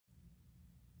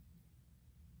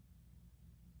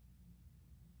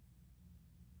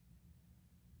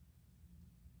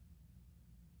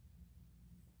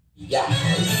Yeah,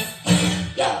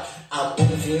 I'm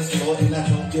open to explore and I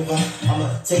don't give up.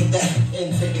 I'ma take that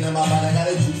and take it in my mind. I got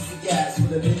a juicy ass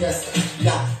with a big ass.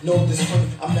 Yeah, no discipline,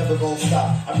 I'm never gonna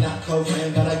stop. I'm not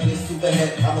covering, but I get super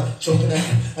head. I'ma choking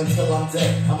that until I'm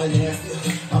dead. I'm a nasty,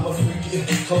 I'm a freaky.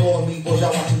 Come on, me boys,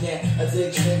 y'all watching that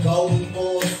addiction. Go me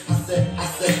boys. I said,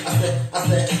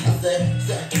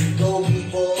 go me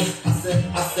boys. I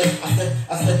said,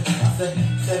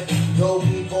 go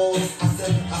me boys. I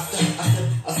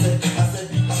said,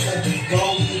 go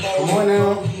me boys. Come on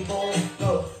now. Go me boys.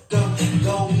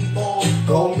 Go me boys.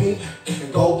 Go me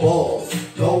and go balls.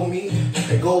 Go me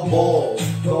and go balls.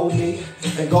 Go me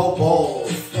and go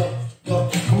balls.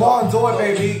 Come on, do it,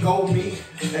 baby. Go me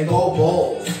and go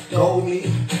balls. Go me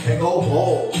and go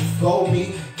balls. Go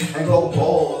me and go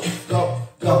balls. Go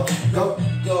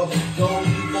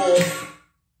me boys.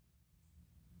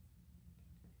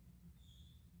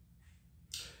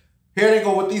 Here they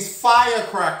go with these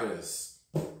firecrackers.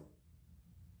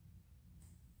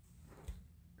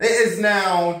 It is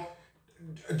now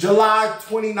July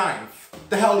 29th.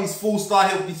 The hell these fools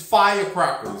start here with these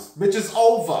firecrackers. Bitch, it's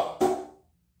over.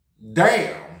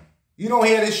 Damn. You don't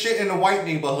hear this shit in the white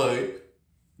neighborhood.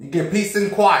 You get peace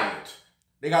and quiet.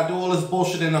 They gotta do all this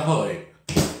bullshit in the hood.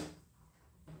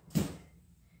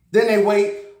 Then they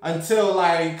wait until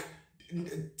like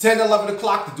 10, 11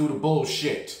 o'clock to do the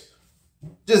bullshit.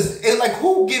 Just, it's like,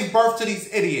 who give birth to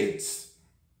these idiots?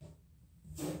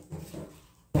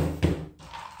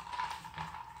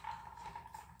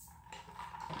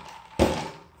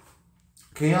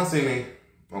 Can y'all see me?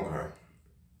 Okay.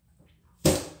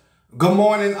 Good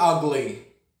morning, ugly.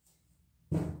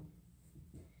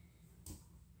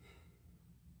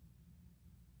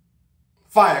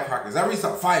 Firecrackers. Every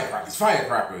time,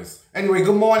 firecrackers. Anyway,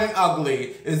 good morning,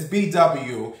 ugly. It's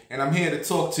BW, and I'm here to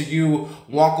talk to you,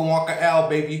 Wonka L,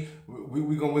 baby.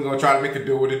 We're gonna try to make it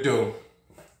do what it do.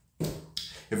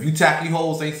 If you tacky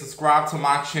hoes ain't subscribed to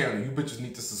my channel, you bitches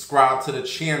need to subscribe to the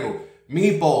channel.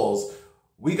 Meatballs.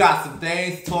 We got some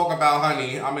things to talk about,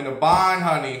 honey. I'm in a bind,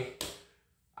 honey.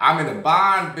 I'm in a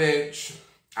bind, bitch.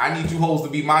 I need you hoes to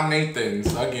be my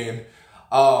Nathans again.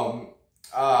 Oh,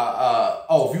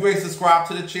 if you ain't subscribed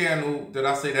to the channel, did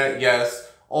I say that? Yes.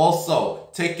 Also,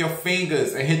 take your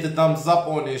fingers and hit the thumbs up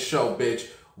on this show, bitch.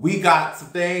 We got some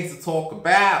things to talk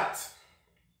about.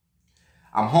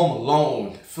 I'm home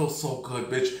alone. It feels so good,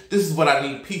 bitch. This is what I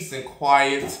need, peace and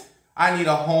quiet. I need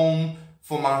a home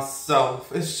for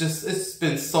myself. It's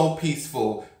been so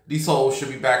peaceful. These hoes should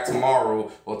be back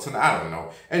tomorrow or tonight. I don't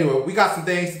know. Anyway, we got some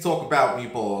things to talk about,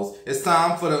 meatballs. It's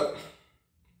time for the...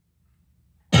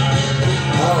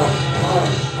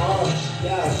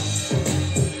 Yeah.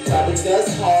 Topic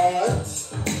that's hard.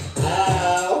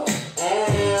 Ow.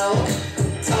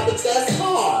 Topic that's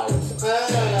hard.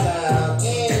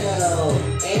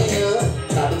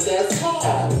 Topic that's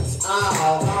hard.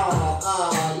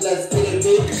 Let's get it,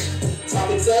 bitch.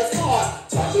 Topic that's hard.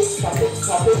 Topics.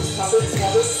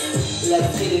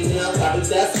 Let's get it now. Topic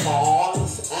that's hard.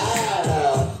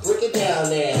 Break it down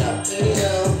now.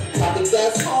 Topic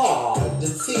that's hard. The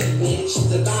tea, bitch.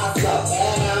 The gossip.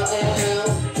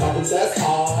 Topic that's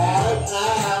hard.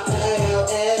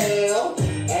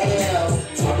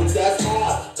 Topic that's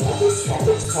hard.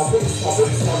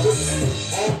 Topics.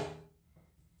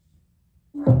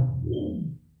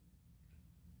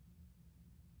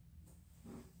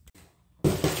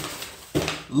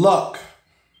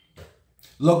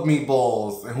 Look,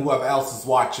 meatballs, and whoever else is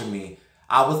watching me.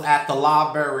 I was at the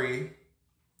library,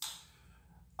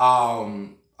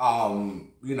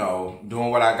 you know, doing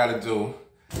what I gotta do.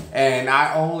 And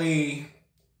I only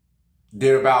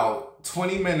did about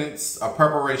 20 minutes of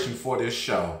preparation for this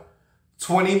show.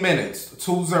 20 minutes,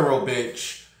 20,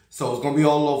 bitch. So it's gonna be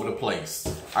all over the place.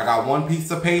 I got one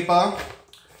piece of paper,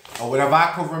 or whatever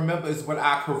I could remember is what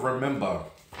I could remember.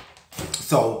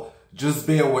 So just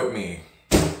bear with me.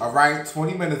 All right,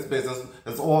 20 minutes, business.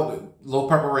 That's all, the little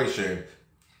preparation.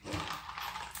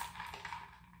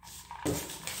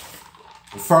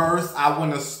 First, I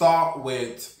want to start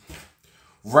with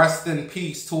rest in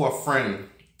peace to a friend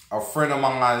of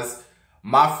mine,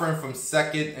 my friend from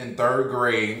 2nd and 3rd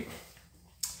grade.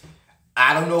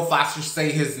 I don't know if I should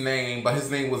say his name, but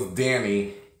his name was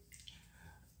Danny.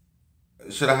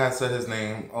 Should I have said his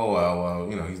name? Oh, well,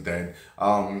 you know, he's dead.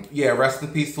 Yeah, rest in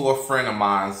peace to a friend of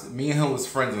mine. Me and him was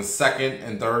friends in 2nd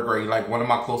and 3rd grade, like one of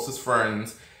my closest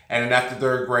friends. And then after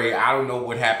 3rd grade, I don't know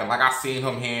what happened. Like, I seen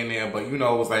him here and there, but, you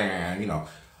know, it was like, you know.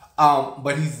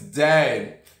 But he's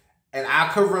dead. And I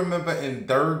could remember in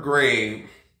 3rd grade,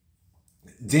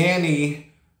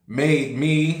 Danny made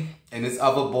me and this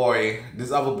other boy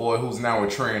who's now a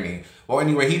tranny. Well,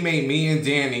 anyway, he made me and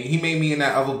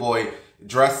that other boy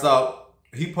dress up.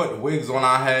 He put wigs on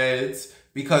our heads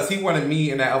because he wanted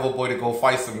me and that other boy to go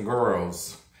fight some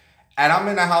girls. And I'm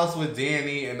in the house with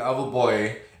Danny and the other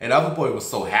boy, and the other boy was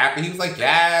so happy. He was like,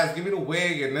 yes, give me the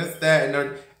wig and this, that, and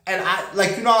that. And I,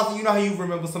 like, you know how you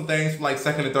remember some things from like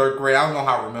 2nd and 3rd grade? I don't know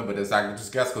how I remember this. I can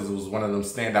just guess because it was one of them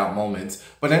standout moments.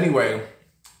 But anyway,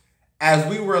 as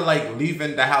we were like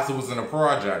leaving the house, it was in a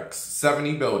projects,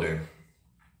 70 building.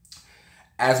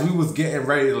 As we was getting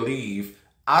ready to leave,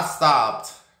 I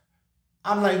stopped.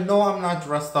 I'm like, no, I'm not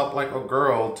dressed up like a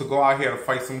girl to go out here to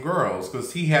fight some girls.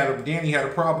 Because Danny had a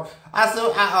problem. I said,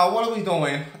 what are we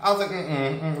doing? I was like,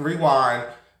 rewind.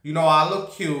 You know, I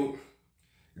look cute.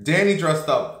 Danny dressed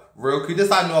up real cute.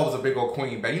 This I knew I was a big old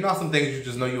queen, but you know some things you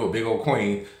just know you're a big old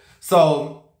queen.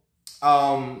 So,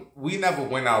 we never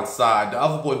went outside. The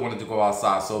other boy wanted to go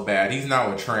outside so bad. He's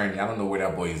now a tranny. I don't know where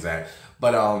that boy is at.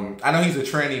 But I know he's a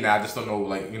tranny now. I just don't know,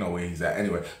 like, you know, where he's at.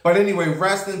 Anyway,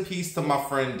 rest in peace to my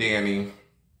friend Danny.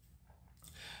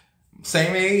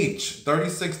 Same age,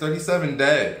 36, 37,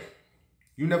 dead.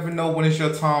 You never know when it's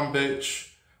your time,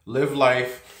 bitch. Live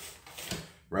life.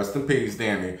 Rest in peace,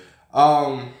 Danny.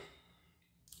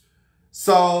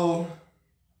 So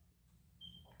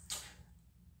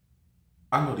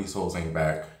I know these hoes ain't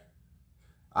back.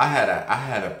 I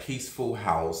had a peaceful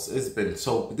house. It's been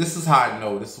so, this is how I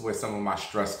know, this is where some of my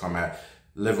stress come at,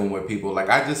 living with people. Like,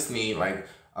 I just need like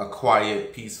a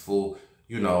quiet, peaceful,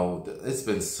 you know, it's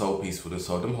been so peaceful this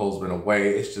whole, them hoes been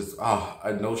away. It's just,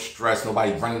 no stress,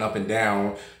 nobody running up and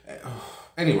down.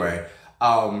 Anyway,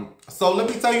 so let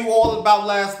me tell you all about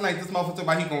last night. This motherfucker talking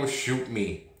about he gonna shoot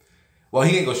me. Well,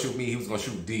 he ain't gonna shoot me, he was gonna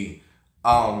shoot D.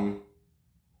 Oh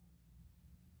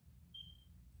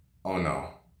no.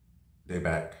 They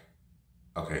back.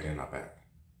 Okay, they're not back.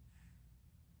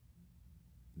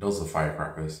 Those are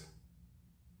firecrackers.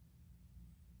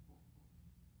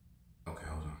 Okay,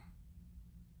 hold on.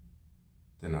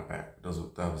 They're not back.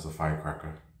 That was a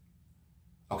firecracker.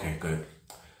 Okay, good.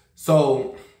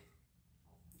 So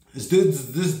this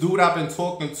dude I've been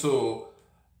talking to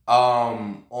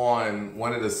on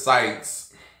one of the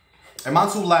sites. Am I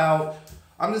too loud?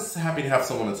 I'm just happy to have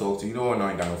someone to talk to. You know, I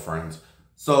ain't got no friends.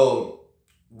 So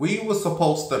we were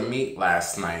supposed to meet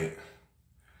last night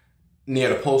near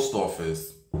the post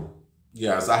office.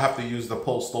 Yes, I have to use the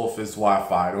post office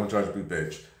Wi-Fi. Don't judge me,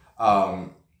 bitch.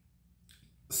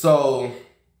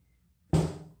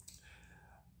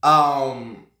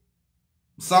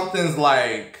 Something's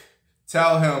like,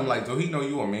 tell him, like, do he know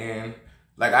you a man?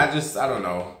 Like, I don't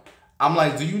know. I'm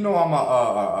like, do you know I'm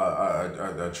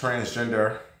a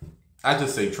transgender? I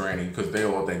just say tranny because they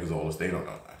all think it's all this. They don't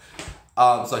know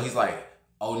that. So he's like,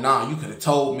 oh, no, you could have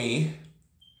told me.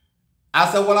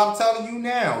 I said, well, I'm telling you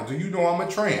now. Do you know I'm a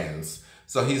trans?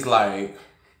 So he's like,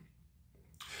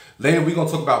 later we're going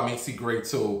to talk about Macy Gray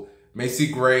too. Macy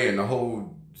Gray and the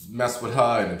whole mess with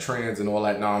her and the trans and all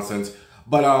that nonsense.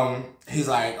 But he's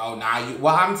like, oh, nah,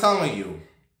 well, I'm telling you.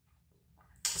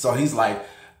 So he's like,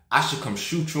 I should come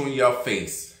shoot you in your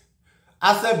face.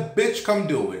 I said, bitch, come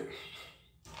do it.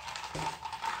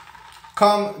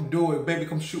 Come do it, baby.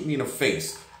 Come shoot me in the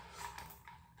face.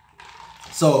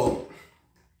 So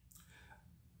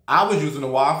I was using the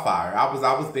Wi-Fi. I was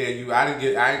there.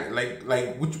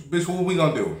 Bitch, what we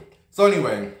gonna do? So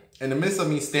anyway, in the midst of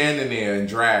me standing there in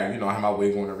drag, you know, I have my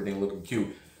wig on, everything looking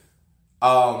cute.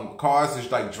 Cars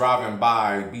is like driving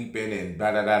by, beeping and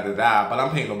da-da-da-da-da, but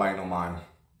I'm paying nobody no mind.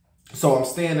 So I'm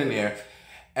standing there,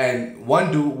 and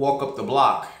one dude walked up the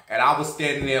block, and I was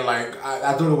standing there like,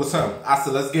 I thought it was him. I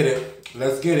said, let's get it.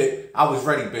 Let's get it. I was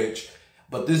ready, bitch.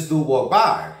 But this dude walked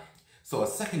by. So a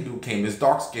second dude came, this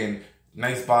dark skin,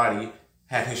 nice body,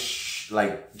 had his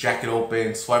like jacket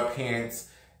open, sweatpants,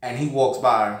 and he walks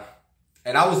by,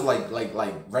 and I was like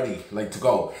ready, like to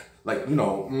go, like, you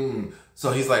know,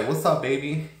 So he's like, what's up,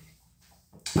 baby?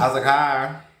 I was like,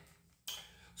 hi.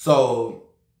 So,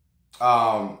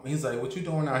 he's like, what you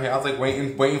doing out here? I was like,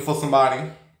 waiting for somebody.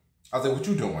 I was like, what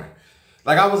you doing?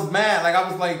 Like, I was mad. Like, I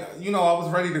was like, you know, I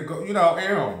was ready to go, you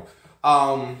know,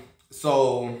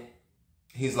 so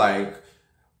he's like,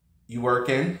 you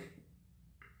working?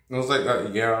 I was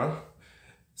like, yeah.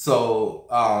 So,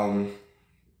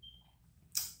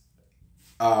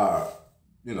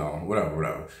 you know,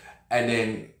 whatever. And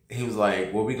then he was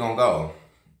like, where we gonna go?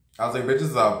 I was like, bitch, this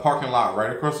is a parking lot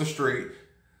right across the street.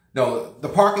 No, the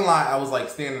parking lot I was like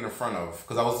standing in front of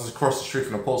because I was just across the street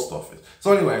from the post office.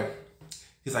 So anyway,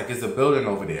 he's like, it's a building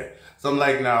over there. So I'm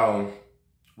like, no,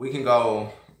 we can go,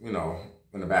 you know,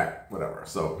 in the back, whatever.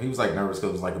 So he was like nervous because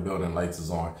it was like a building, lights is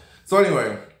on. So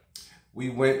anyway, we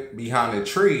went behind the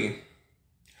tree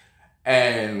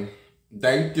And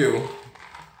thank you.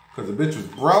 Because the bitch was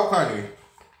broke, honey.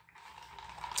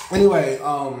 Anyway,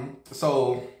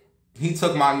 so he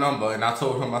took my number and I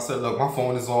told him, I said, look, my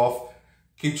phone is off.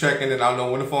 Keep checking it. I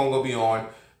know when the phone gonna be on.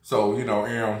 So, you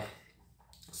know,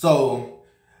 so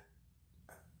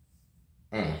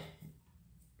that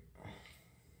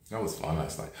was fun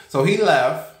last night. So he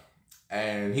left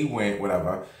and he went,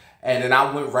 whatever. And then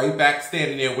I went right back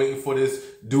standing there waiting for this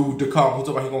dude to come. Who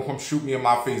told me he gonna come shoot me in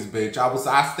my face, bitch.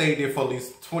 I stayed there for at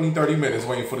least 20, 30 minutes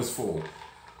waiting for this fool.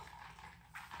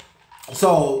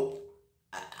 So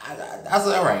I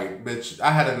said, all right, bitch,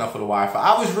 I had enough of the Wi-Fi.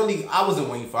 I wasn't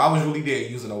waiting for, I was really there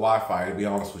using the Wi-Fi, to be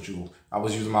honest with you. I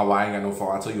was using my Wi-Fi, I ain't got no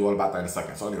phone. I'll tell you all about that in a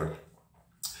second. So anyway.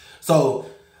 So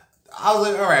I was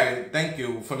like, all right, thank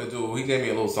you for the dude. He gave me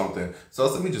a little something.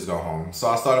 So let me just go home. So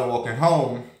I started walking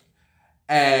home.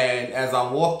 And as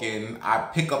I'm walking, I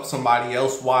pick up somebody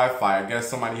else's Wi-Fi. I guess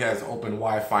somebody has open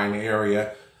Wi-Fi in the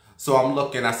area. So I'm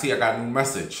looking, I see I got a new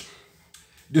message.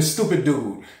 This stupid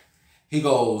dude, he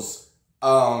goes,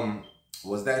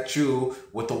 was that you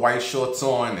with the white shorts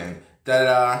on and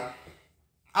da-da-da?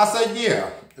 I said, yeah.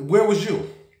 Where was you?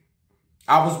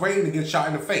 I was ready to get shot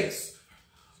in the face.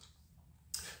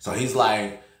 So he's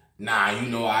like, nah, you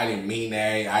know, I didn't mean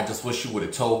that. I just wish you would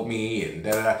have told me and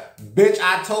da-da-da. Bitch,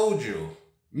 I told you.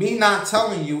 Me not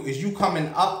telling you is you coming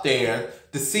up there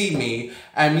to see me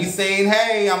and me saying,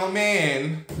 hey, I'm a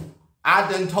man.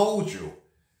 I done told you.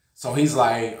 So he's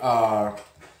like,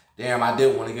 damn, I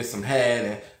did want to get some head.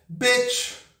 And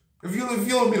bitch, if you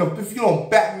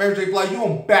don't back Mary J. Blige, you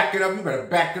don't back it up. You better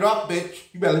back it up, bitch.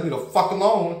 You better leave me the fuck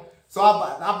alone. So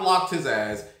I blocked his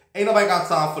ass. Ain't nobody got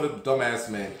time for the dumbass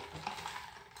man.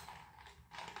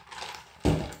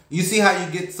 You see how you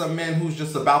get some men who's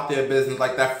just about their business,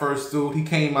 like that first dude. He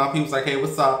came up, he was like, hey,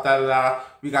 what's up, da-da-da.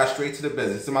 We got straight to the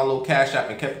business. In my little Cashapp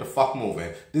and kept the fuck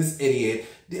moving. This idiot,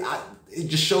 it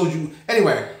just shows you.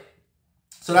 Anyway,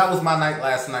 so that was my night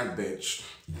last night, bitch.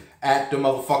 At the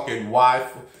motherfucking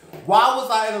Wi-Fi. Why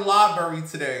was I in the library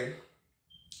today?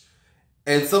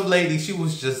 And some lady, she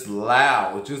was just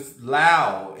loud.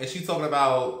 And she talking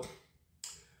about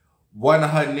one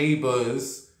of her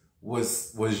neighbors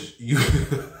was you.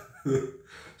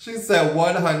 She said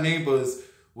one of her neighbors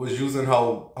was using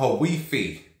her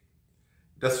Wi-Fi.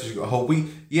 That's what she got. Her Wi.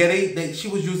 Yeah, she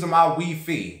was using my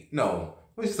Wi-Fi. No,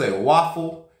 what did she say?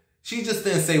 Waffle. She just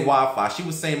didn't say Wi-Fi. She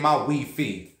was saying my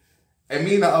Wi-Fi. And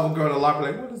me and the other girl in the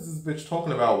library like, what is this bitch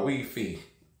talking about? Wi-Fi.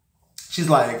 She's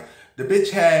like, the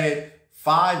bitch had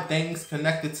 5 things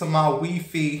connected to my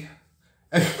Wi-Fi.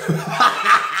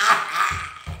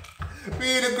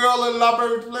 Me and the girl in the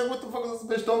library, like, what the fuck is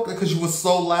this bitch talking? Because she was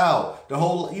so loud. The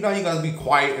whole, you know, you gotta be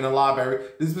quiet in the library.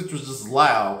 This bitch was just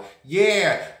loud.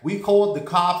 Yeah, we called the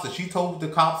cops and she told the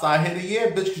cops I hit her. Yeah,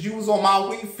 bitch, because you was on my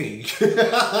Wi-Fi.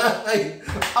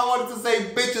 I wanted to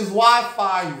say, bitch is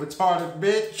Wi-Fi, you retarded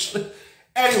bitch.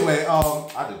 Anyway,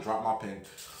 I just dropped my pen.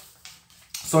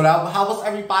 So how was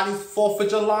everybody's 4th of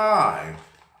July?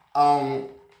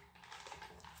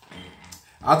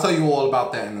 I'll tell you all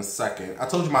about that in a second. I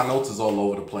told you my notes is all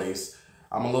over the place.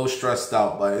 I'm a little stressed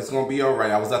out, but it's going to be all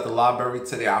right. I was at the library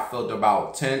today. I filled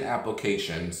about 10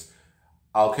 applications,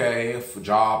 okay, for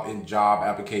job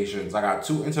applications. I got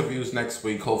 2 interviews next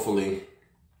week, hopefully.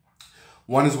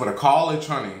 One is with a college,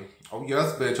 honey. Oh,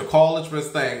 yes, bitch, a college Miss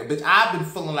thing. Bitch, I've been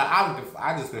filling out,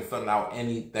 I just been filling out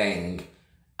anything.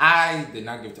 I did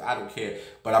not give to, I don't care.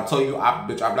 But I'm telling you,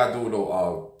 bitch, I'm not doing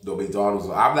no McDonald's.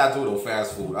 I'm not doing no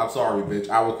fast food. I'm sorry, bitch.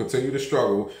 I will continue to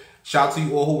struggle. Shout out to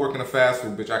you all who work in the fast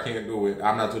food, bitch. I can't do it.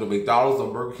 I'm not doing no McDonald's, no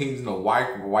Burger Kings, no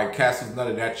White Castles, none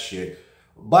of that shit.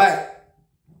 But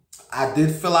I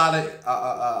did fill out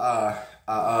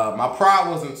my pride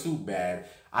wasn't too bad.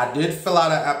 I did fill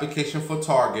out an application for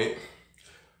Target.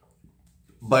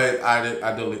 But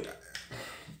I did.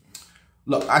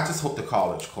 Look, I just hope the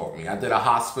college called me. I did a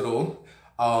hospital.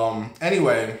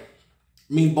 Anyway,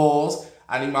 meatballs.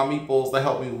 I need my meatballs to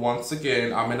help me once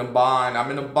again. I'm in a bind.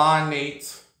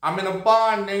 Nate.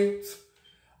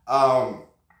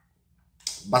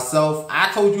 Myself,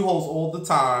 I told you hoes all the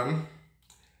time.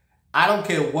 I don't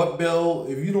care what bill.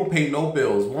 If you don't pay no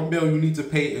bills, one bill you need to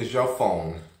pay is your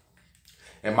phone.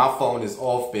 And my phone is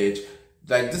off, bitch.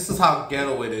 Like, this is how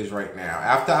ghetto it is right now.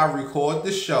 After I record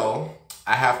the show,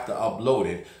 I have to upload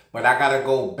it. But I gotta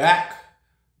go back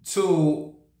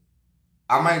to,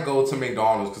 I might go to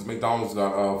McDonald's because McDonald's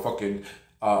got fucking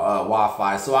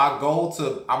Wi-Fi. So I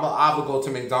will either go to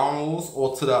McDonald's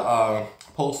or to the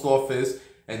post office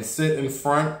and sit in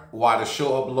front while the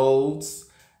show uploads.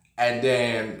 And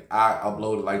then I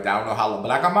upload it like that. I don't know how long. But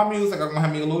I got my music. I'm gonna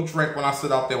have me a little drink when I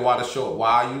sit out there while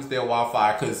I use their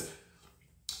Wi-Fi. Because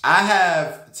I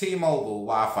have T-Mobile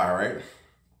Wi-Fi, right?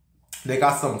 They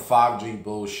got some 5G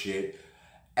bullshit.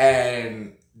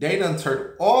 And they done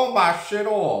turned all my shit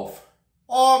off.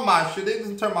 All my shit. They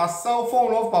done turned my cell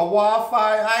phone off, my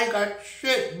Wi-Fi. I ain't got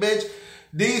shit, bitch.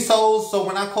 These hoes, so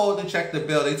when I called to check the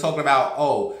bill, they talking about,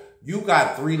 oh, you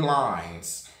got 3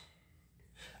 lines.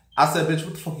 I said, bitch,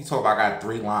 what the fuck you talking about? I got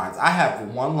 3 lines. I have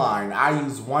 1 line. I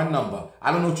use 1 number.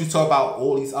 I don't know what you talk about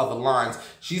all these other lines.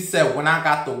 She said when I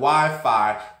got the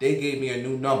Wi-Fi, they gave me a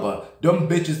new number. Them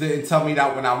bitches didn't tell me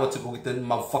that when I went to go get the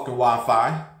motherfucking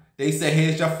Wi-Fi. They said,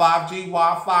 here's your 5G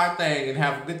Wi-Fi thing and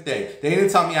have a good day. They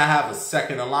didn't tell me I have a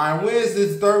second line. Where's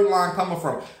this 3rd line coming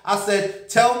from? I said,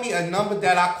 tell me a number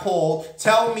that I called.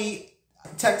 Tell me,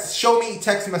 show me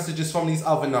text messages from these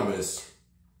other numbers.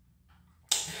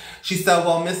 She said,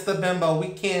 well, Mr. Bimbo, we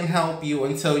can't help you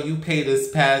until you pay this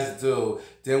past due.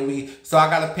 So I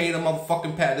got to pay the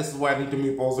motherfucking past. This is where I need the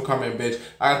meatballs to come in, bitch.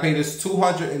 I got to pay this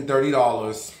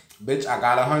 $230. Bitch, I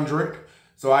got 100.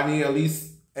 So I need at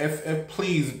least, if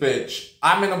please, bitch.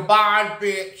 I'm in a bind,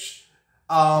 bitch.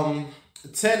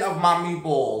 10 of my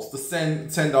meatballs to send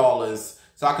 $10.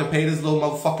 So I can pay this little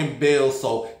motherfucking bill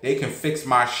so they can fix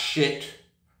my shit.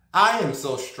 I am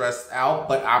so stressed out,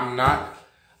 but I'm not.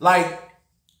 Like,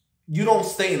 you don't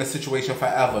stay in a situation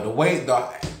forever.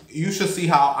 You should see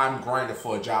how I'm grinding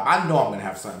for a job. I know I'm going to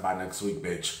have something by next week,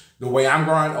 bitch. The way I'm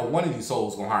grinding, or one of these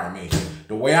souls going to hire me.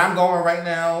 The way I'm going right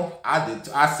now, I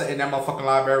sat in that motherfucking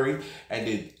library and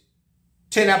did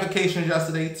 10 applications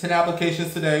yesterday, 10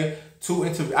 applications today, 2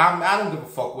 interviews. I don't give a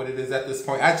fuck what it is at this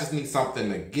point. I just need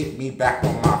something to get me back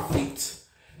on my feet.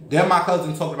 Then my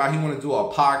cousin talking about he want to do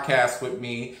a podcast with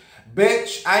me.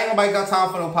 Bitch, I ain't nobody got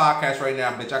time for no podcast right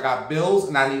now, bitch. I got bills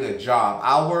and I need a job.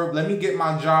 Let me get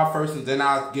my job first and then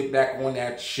I'll get back on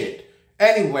that shit.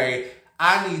 Anyway,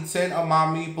 I need 10 of my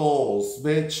meatballs,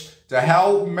 bitch, to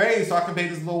help me so I can pay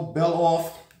this little bill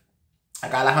off. I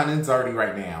got 130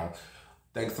 right now,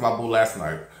 thanks to my boo last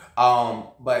night.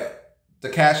 But the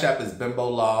Cashapp is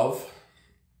bimbolove,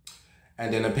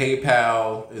 and then the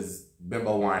PayPal is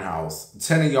Bimbo Winehouse.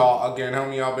 10 of y'all, again, help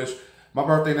me out, bitch. My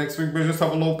birthday next week, bitch. Just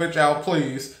have a little bitch out,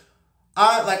 please.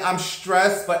 I'm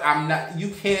stressed, but I'm not. You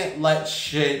can't let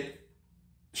shit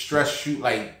stress you,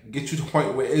 get you to the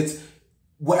point where it's,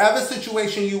 whatever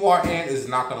situation you are in is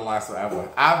not going to last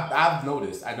forever. I've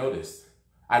noticed. I noticed.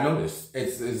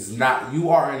 It's not, you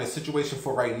are in a situation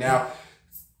for right now.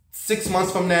 6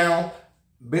 months from now,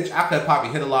 bitch, I could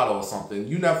probably hit a lotto or something.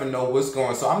 You never know what's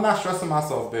going. So I'm not stressing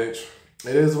myself, bitch.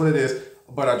 It is what it is.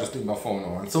 But I just leave my phone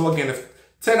on. So again, if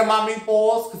 10 of my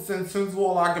meatballs, because since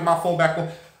well, I get my phone back on,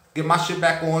 get my shit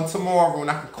back on tomorrow, and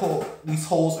I can call these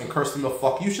hoes and curse them the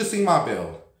fuck. You should see my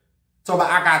bill. So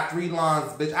I got 3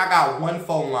 lines, bitch. I got 1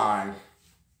 phone line.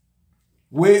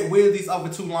 Where are these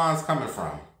other 2 lines coming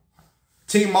from?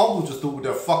 T-Mobile just do what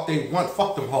the fuck they want.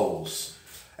 Fuck them hoes.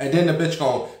 And then the bitch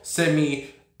gonna send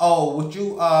me, oh, would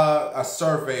you, a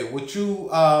survey? Would you,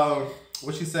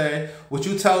 what she say? Would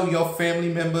you tell your family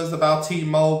members about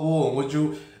T-Mobile? And would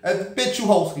you, bitch, you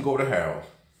hoes can go to hell.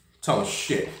 Tell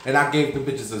shit. And I gave the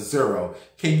bitches a 0.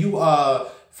 Can you,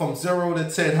 from 0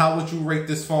 to 10, how would you rate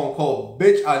this phone call?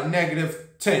 Bitch, a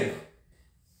 -10.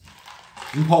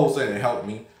 You hoes didn't help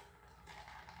me.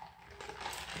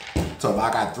 So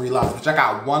I got 3 lines, bitch. I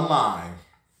got 1 line.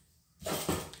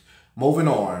 Moving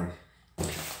on.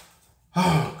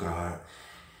 Oh, God.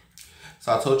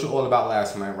 So I told you all about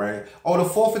last night, right? Oh, the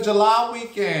 4th of July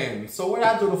weekend. So what did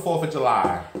I do the 4th of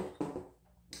July?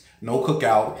 No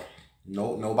cookout.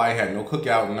 Nobody had no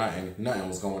cookout, nothing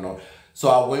was going on. So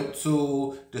I went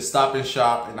to the Stop and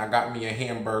Shop and I got me a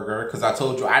hamburger because I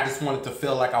told you I just wanted to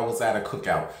feel like I was at a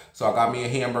cookout. So I got me a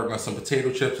hamburger and some potato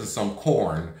chips and some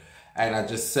corn. And I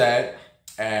just sat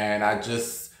and I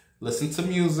just listened to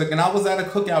music and I was at a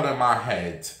cookout in my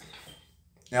head.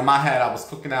 In my head, I was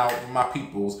cooking out with my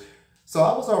peoples. So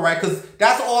I was all right because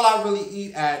that's all I really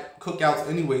eat at cookouts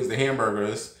anyways, the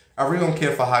hamburgers. I really don't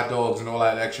care for hot dogs and all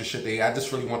that extra shit they eat. I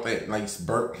just really want that nice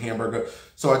burnt hamburger.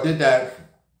 So I did that.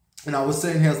 And I was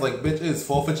sitting here, I was like, bitch, it's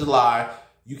 4th of July.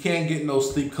 You can't get no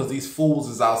sleep because these fools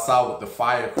is outside with the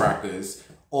firecrackers.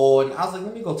 And I was like,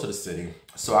 let me go to the city.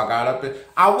 So I got up and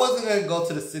I wasn't going to go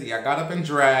to the city. I got up and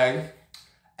drag.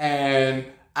 And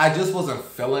I just wasn't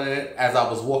feeling it as I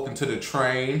was walking to the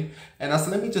train. And I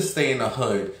said, let me just stay in the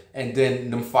hood. And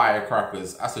then them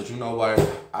firecrackers. I said, you know what?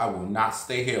 I will not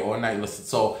stay here all night. Listen,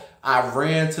 so I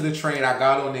ran to the train. I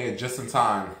got on there just in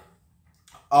time.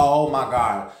 Oh my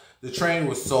God. The train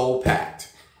was so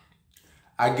packed.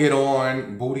 I get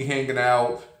on, booty hanging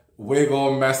out, wig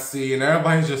all messy, and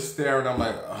everybody's just staring. I'm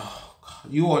like, oh,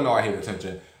 God. You all know I hate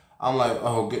attention. I'm like,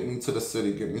 oh, get me to the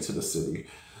city, get me to the city.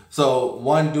 So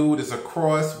one dude is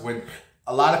across when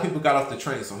a lot of people got off the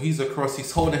train. So he's across,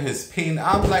 he's holding his pen.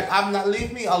 I'm like,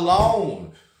 leave me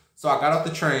alone. So I got off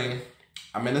the train.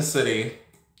 I'm in the city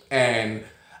and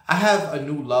I have a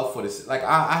new love for this. Like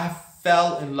I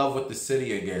fell in love with the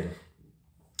city again.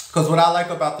 Because what I like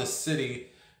about the city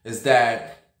is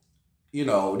that, you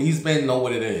know, these men know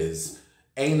what it is.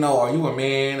 Ain't no, are you a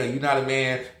man? Are you not a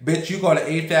man? Bitch, you go to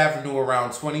 8th Avenue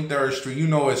around 23rd Street. You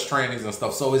know it's trainings and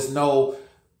stuff. So it's no,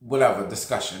 whatever,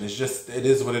 discussion. It's just, it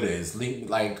is what it is.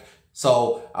 Like,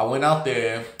 so I went out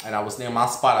there and I was near my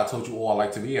spot. I told you all I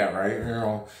like to be at, right? You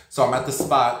know, so I'm at the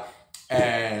spot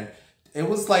and it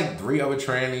was like 3 other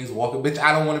trannies walking. Bitch,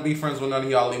 I don't want to be friends with none of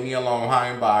y'all. Leave me alone. Hi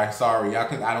and bye. Sorry,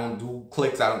 I don't do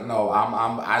clicks. I don't know.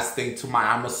 I stay to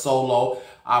I'm a solo.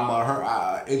 I'm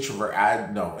a introvert.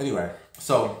 Anyway,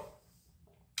 so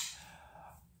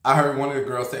I heard one of the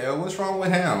girls say, "Oh, what's wrong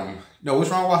with him? No, what's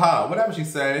wrong with her? Whatever she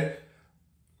said."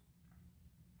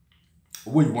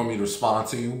 What, you want me to respond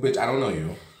to you? Bitch, I don't know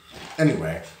you.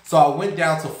 Anyway, so I went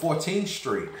down to 14th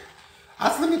Street. I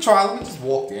said, let me just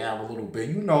walk down a little bit.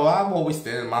 You know, I'm always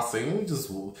standing in my seat. Let me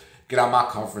just get out my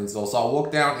comfort zone. So I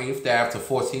walked down 8th Ave to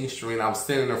 14th Street and I was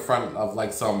standing in front of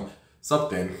like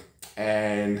something.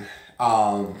 And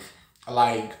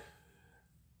like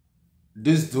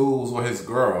this dude was with his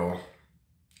girl.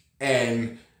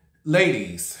 And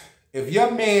ladies, if your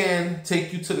man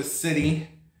take you to the city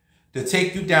to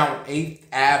take you down 8th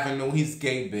Avenue, he's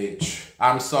gay, bitch.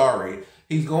 I'm sorry.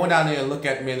 He's going down there and look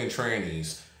at men and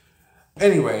trannies.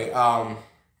 Anyway,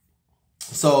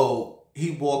 so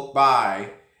he walked by,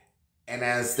 and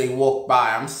as they walked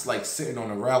by, I'm just like sitting on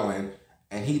the railing,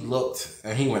 and he looked,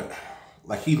 and he went,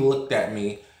 like he looked at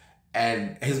me,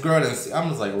 and his girl didn't see. I'm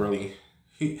just like, really?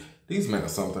 These men are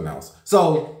something else.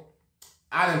 So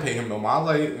I didn't pay him no more. I was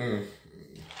like,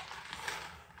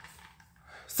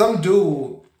 some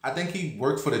dude, I think he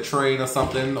worked for the train or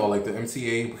something, or like the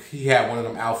MTA. He had one of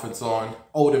them outfits on.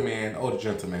 Older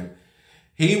gentleman.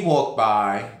 He walked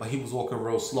by, but he was walking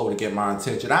real slow to get my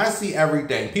attention. I see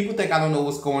everything. People think I don't know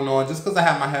what's going on just because I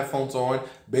have my headphones on.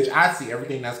 Bitch, I see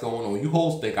everything that's going on. You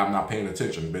hoes think I'm not paying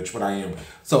attention, bitch, but I am.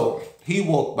 So he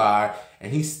walked by,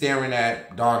 and he's staring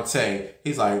at Dante.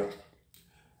 He's like,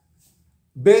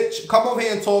 bitch, come over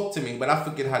here and talk to me. But I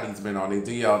forget how these men are. They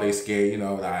DL, they scared, you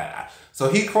know.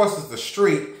 So he crosses the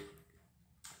street,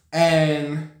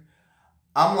 and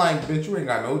I'm like, bitch, you ain't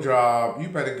got no job. You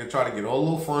better try to get all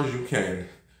the little funds you can.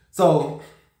 So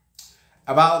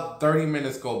about 30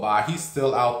 minutes go by. He's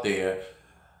still out there.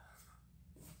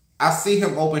 I see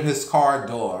him open his car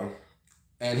door,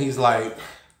 and he's like,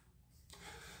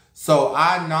 so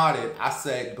I nodded. I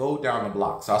said, go down the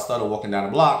block. So I started walking down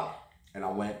the block, and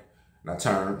I went, and I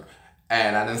turned,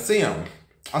 and I didn't see him.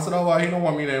 I said, oh, well, he don't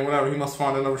want me there. Whatever. He must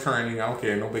find another train. I don't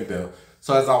care. No big deal.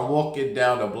 So as I'm walking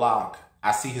down the block,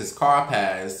 I see his car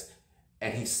pass,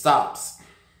 and he stops.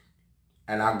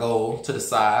 And I go to the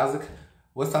side. I was like,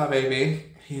 what's up, baby?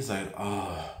 He's like,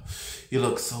 oh, you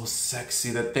look so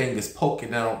sexy. The thing is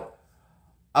poking out.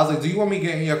 I was like, do you want me to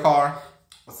get in your car?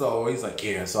 So he's like,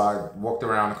 yeah. So I walked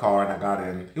around the car, and I got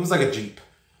in. It was like a Jeep.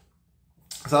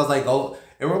 So I was like, oh.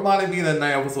 It reminded me of the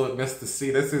night I was with Mr.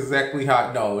 C. That's exactly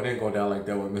how, no, it didn't go down like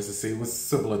that with Mr. C. It was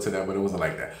similar to that, but it wasn't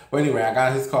like that. But anyway, I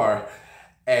got his car,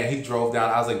 and he drove down.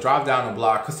 I was like, drive down the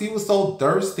block, because he was so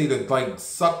thirsty to, like,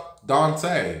 suck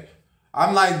Dante.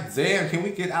 I'm like, damn, can we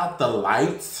get out the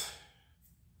lights?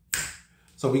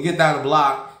 So we get down the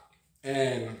block,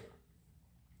 and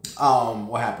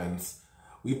what happens?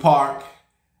 We park,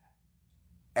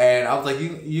 and I was like,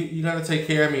 you gotta take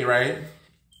care of me, right?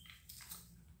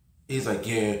 He's like,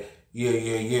 yeah,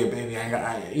 baby. I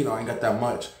ain't got that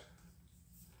much.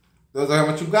 I was like, how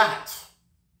much you got?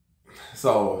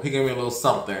 So he gave me a little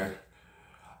something.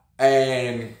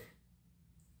 And,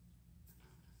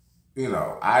 you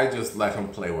know, I just let him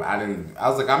play with it. I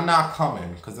was like, I'm not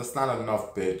coming, because that's not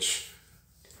enough, bitch.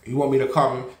 You want me to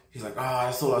come? He's like,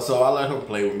 so I let him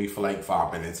play with me for like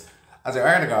 5 minutes. I was like,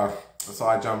 I gotta go. So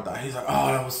I jumped out. He's like, oh,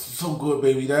 that was so good,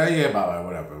 baby. Yeah, blah,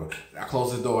 whatever. I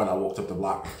closed the door and I walked up the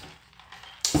block.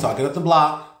 So I get up the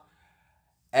block,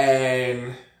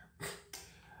 and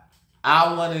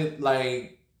I wanted,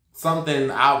 like,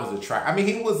 something I was attracted. I mean,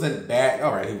 he wasn't bad.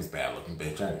 All right, he was bad looking,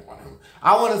 bitch. I didn't want him.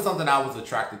 I wanted something I was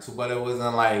attracted to, but it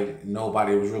wasn't like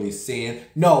nobody was really seeing.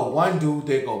 No, one dude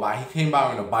did go by. He came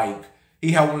by on a bike.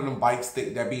 He had one of them bikes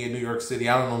that be in New York City.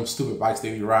 I don't know them stupid bikes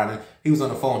they be riding. He was on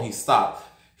the phone. He stopped.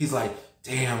 He's like,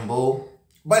 damn, boo.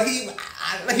 But he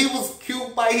was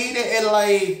cute, but he didn't,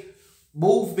 like,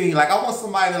 move me. Like, I want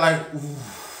somebody to, like,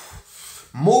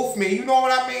 move me. You know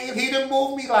what I mean? He didn't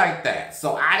move me like that.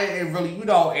 So I didn't really, you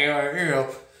know,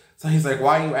 So he's like,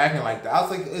 why are you acting like that? I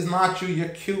was like, it's not you. You're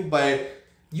cute, but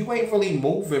you ain't really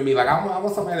moving me. Like, I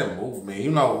want somebody to move me.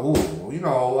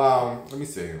 Let me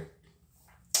see.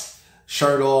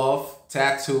 Shirt off,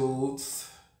 tattoos.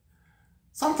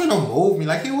 Something to move me.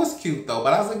 Like, he was cute, though.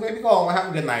 But I was like, baby, go on. Have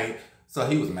a good night. So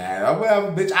he was mad.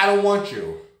 Well, bitch, I don't want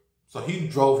you. So he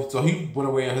went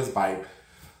away on his bike.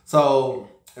 So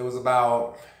it was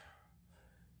about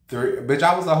 3. Bitch,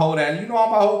 I was a hoe that. You know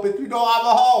I'm a hoe, bitch. You know I'm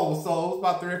a hoe. So it was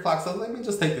about 3 o'clock. So let me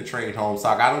just take the train home. So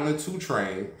I got on the 2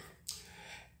 train.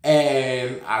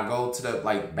 And I go to the,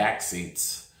 like, back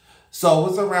seats. So it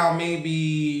was around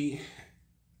maybe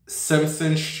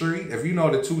Simpson Street. If you know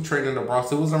the 2 train in the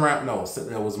Bronx, it was around, no,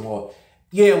 it was more.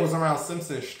 Yeah, it was around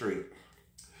Simpson Street.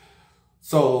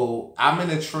 So I'm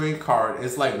in a train car.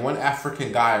 It's like one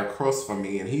African guy across from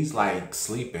me, and he's like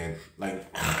sleeping. Like,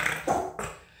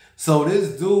 so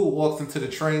this dude walks into the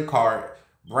train car,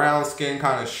 brown skin,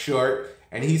 kind of short,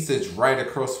 and he sits right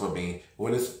across from me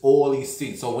when it's all these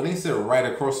seats. So when they sit right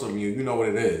across from you, you know what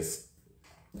it is.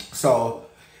 So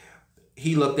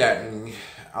he looked at me.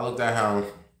 I looked at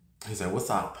him. He said, "What's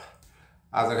up?"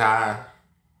 I was like, "Hi."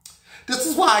 This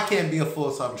is why I can't be a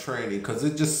full-time trainee, because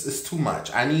it's too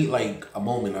much. I need like a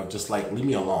moment of just like, leave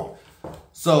me alone.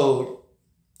 So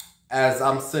as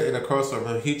I'm sitting across from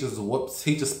him, he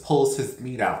just pulls his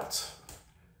meat out.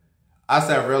 I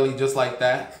said, "Really? Just like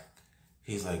that?"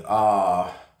 He's like,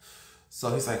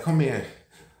 So he's like, "Come here."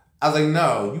 I was like,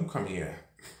 "No, you come here."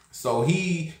 So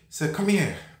he said, "Come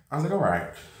here." I was like, "All right."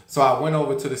 So I went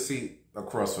over to the seat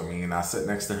across from me, and I sit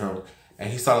next to him, and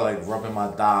he started like rubbing my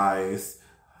thighs.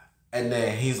 And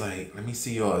then he's like, "Let me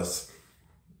see yours."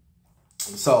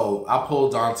 So I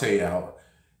pulled Dante out.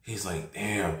 He's like,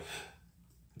 "Damn."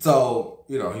 So,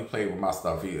 he played with my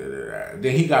stuff. Then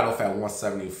he got off at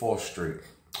 174th Street.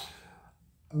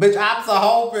 Bitch, I'm a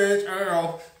whole bitch,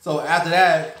 Earl. So after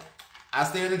that, I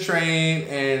stayed in the train,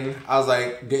 and I was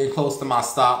like getting close to my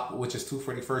stop, which is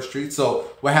 241st Street.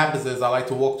 So what happens is I like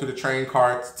to walk to the train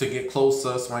cart to get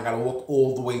closer, so I got to walk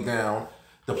all the way down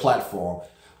the platform.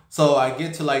 So I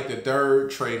get to like the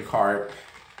 3rd train cart,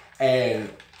 and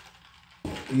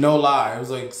no lie, it was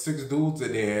like 6 dudes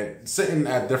in there sitting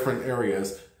at different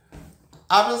areas.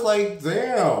 I was like,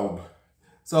 damn.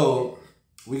 So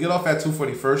we get off at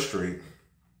 241st Street,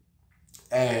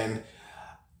 and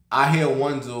I hear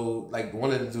one dude, like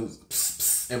one of the dudes, pss,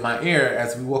 pss, in my ear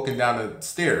as we walking down the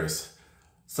stairs.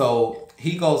 So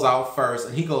he goes out first,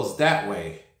 and he goes that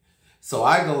way. So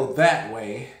I go that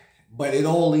way. But it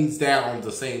all leads down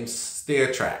the same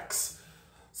stair tracks.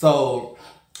 So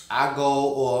I go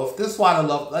off. This is why I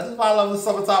love the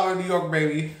summertime in New York,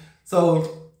 baby.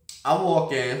 So I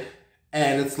walk in,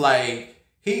 and it's like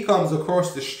he comes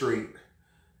across the street,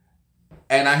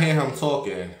 and I hear him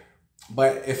talking.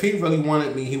 But if he really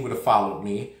wanted me, he would have followed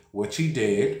me, which he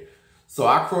did. So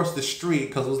I crossed the street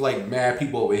because it was like mad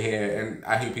people over here, and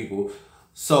I hear people.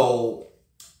 So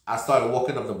I started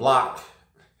walking up the block.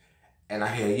 And I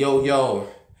hear, "Yo, yo."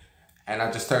 And I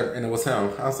just turned, and it was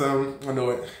him. I said, I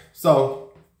knew it.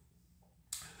 So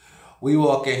we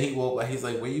walk in, he's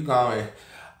like, "Where you going?"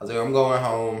 I was like, "I'm going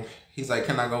home." He's like,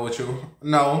 "Can I go with you?"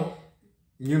 "No,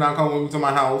 you're not coming with me to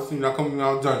my house. You're not coming with me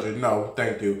out dungeon. No,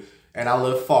 thank you." And I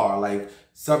live far. Like,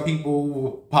 some people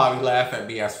will probably laugh at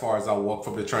me as far as I walk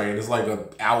from the train. It's like an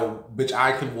hour. Bitch,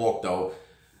 I can walk, though.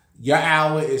 Your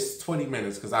hour is 20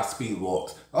 minutes because I speed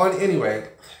walks. Oh, anyway.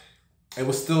 It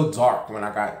was still dark when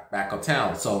I got back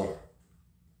uptown. So,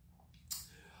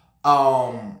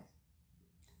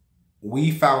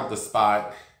 we found the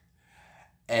spot,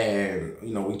 and,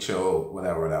 we chilled,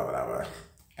 whatever.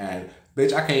 And,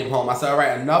 bitch, I came home. I said, "All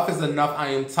right, enough is enough. I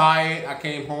am tired." I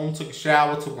came home, took a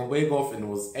shower, took my wig off, and it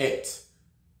was it.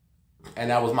 And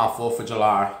that was my 4th of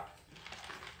July.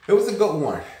 It was a good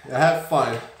one. I had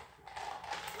fun.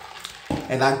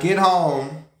 And I get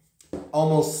home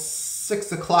almost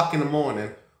 6 o'clock in the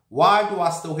morning. Why do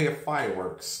I still hear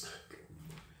fireworks?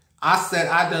 I said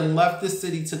I done left the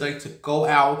city today to go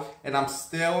out, and I'm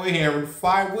still hearing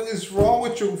fireworks. What is wrong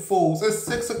with you fools? It's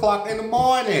 6 o'clock in the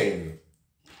morning.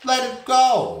 Let it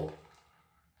go.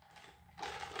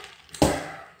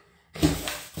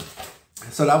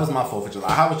 So that was my 4th of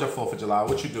July. How was your 4th of July?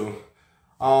 What you do?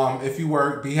 If you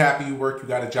work, be happy you work. You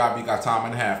got a job. You got time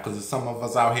and a half. Because there's some of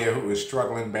us out here who is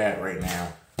struggling bad right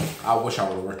now. I wish I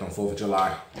would have worked on 4th of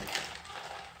July.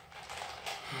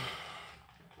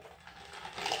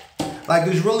 Like,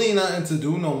 there's really nothing to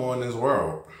do no more in this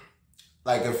world.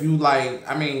 Like, if you like,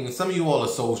 some of you all are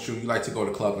social. You like to go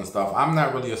to clubs and stuff. I'm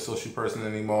not really a social person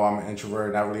anymore. I'm an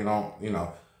introvert. I really don't,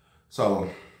 So,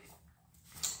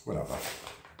 whatever.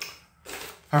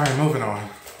 All right, moving on.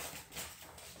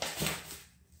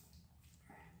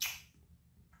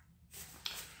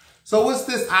 So what's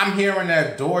this? I'm hearing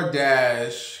that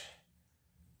DoorDash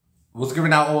was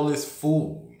giving out all this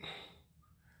food.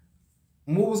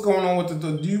 What was going on with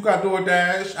do you got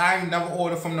DoorDash? I ain't never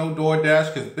ordered from no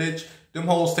DoorDash because, bitch, them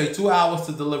hoes take 2 hours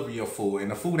to deliver your food.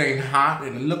 And the food ain't hot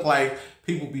and it look like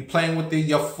people be playing with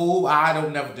your food. I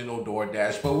don't never do no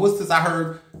DoorDash. But what's this? I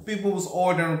heard people was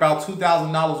ordering about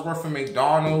 $2,000 worth of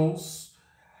McDonald's.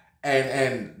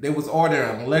 And they was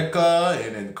ordering liquor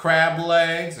and crab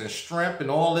legs and shrimp and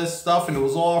all this stuff. And it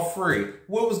was all free.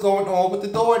 What was going on with the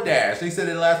DoorDash? They said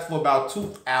it lasted for about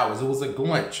 2 hours. It was a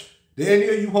glitch. Did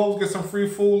any of you hoes get some free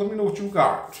food? Let me know what you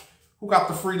got. Who got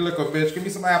the free liquor, bitch? Give me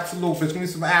some Absolute, bitch. Give me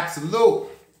some Absolute.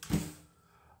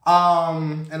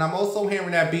 And I'm also hearing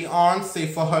that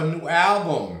Beyonce for her new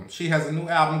album. She has a new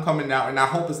album coming out, and I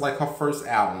hope it's like her first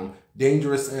album,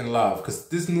 Dangerous in Love. Because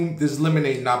this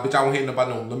Lemonade, nah, bitch, I don't hear nothing about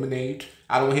no Lemonade.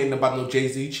 I don't hear nothing about no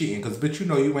Jay-Z cheating, because, bitch, you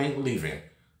know you ain't leaving.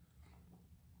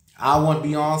 I want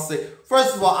Beyonce.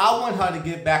 First of all, I want her to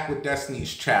get back with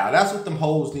Destiny's Child. That's what them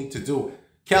hoes need to do.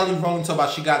 Kelly Rowland talk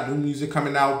about she got new music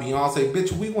coming out. Beyonce,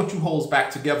 bitch, we want you hoes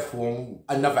back together for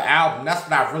another album. That's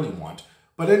what I really want.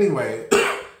 But anyway,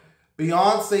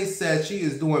 Beyonce said she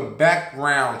is doing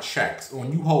background checks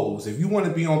on you hoes. If you want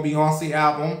to be on Beyonce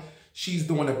album, she's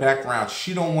doing a background.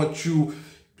 She don't want you.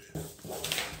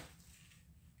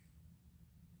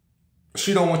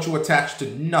 She don't want you attached to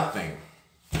nothing.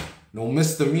 No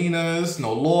misdemeanors,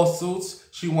 no lawsuits.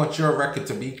 She wants your record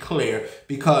to be clear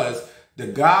because the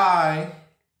guy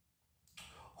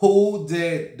who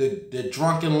did the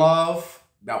Drunken Love,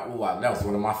 that was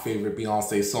one of my favorite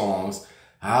Beyonce songs.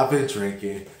 I've been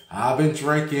drinking. Now that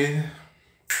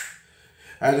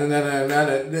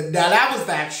was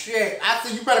that shit. I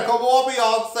said, you better come on,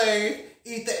 Beyonce.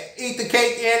 Eat the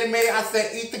cake anime. I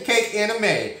said, eat the cake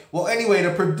anime. Well, anyway,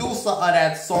 the producer of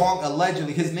that song,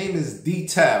 allegedly, his name is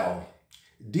Detail.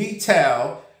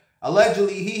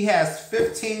 Allegedly, he has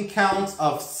 15 counts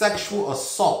of sexual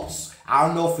assaults. I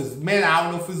don't know if it's men, I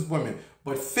don't know if it's women,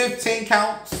 but 15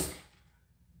 counts.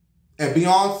 And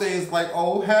Beyonce is like,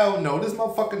 oh, hell no. This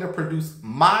motherfucker that produced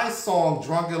my song,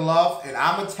 Drunk in Love, and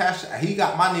I'm attached, he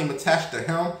got my name attached to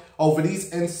him over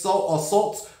these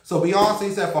assaults. So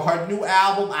Beyonce said for her new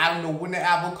album, I don't know when the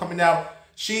album coming out,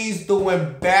 she's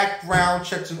doing background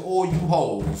checks on all you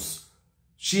hoes.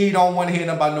 She don't want to hear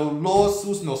about no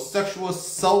lawsuits, no sexual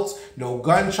assaults, no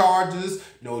gun charges,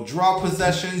 no drug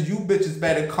possessions. You bitches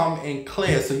better come in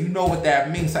clear so you know what that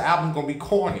means. The album's going to be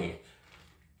corny.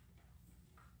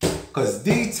 Because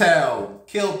Detail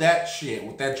killed that shit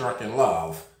with that Drunken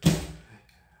Love.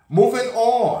 Moving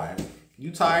on. You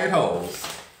tired hoes.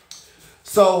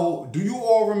 So, do you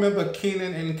all remember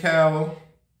Kenan and Kel?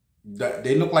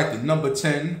 They look like the number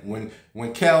 10.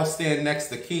 When Kel stand next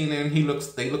to Kenan,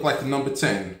 they look like the number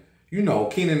 10. You know,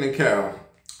 Kenan and Kel.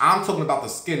 I'm talking about the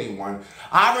skinny one.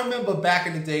 I remember back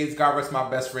in the days, God rest my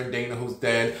best friend Dana, who's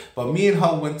dead, but me and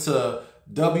her went to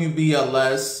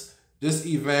WBLS, this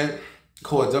event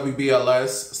called WBLS,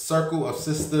 Circle of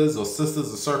Sisters or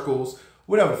Sisters of Circles,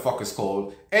 whatever the fuck it's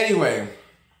called. Anyway,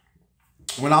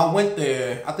 when I went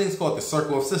there, I think it's called the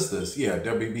Circle of Sisters. Yeah,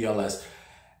 WBLS.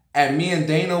 And me and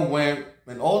Dana went,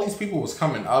 and all these people was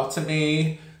coming up to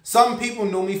me. Some people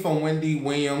knew me from Wendy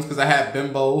Williams because I had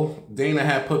Bimbo. Dana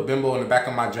had put Bimbo in the back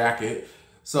of my jacket.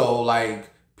 So, like,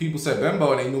 people said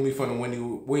Bimbo, and they knew me from the Wendy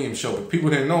Williams show, but people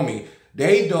didn't know me.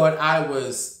 They thought I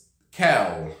was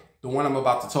Kel, the one I'm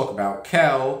about to talk about.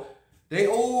 Kel.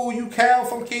 Oh, you Kel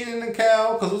from Kenan and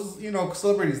Kel? Because it was, you know,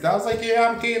 celebrities. I was like, yeah,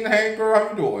 I'm Kenan. Hey, girl,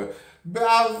 how you doing? But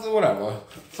I was, whatever.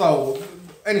 So,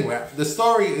 anyway, the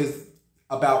story is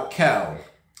about Kel.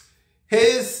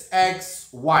 His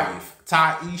ex-wife,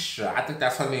 Taisha, I think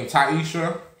that's her name,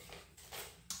 Taisha.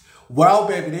 Well,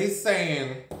 baby, they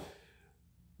saying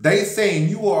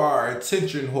you are an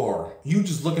attention whore. You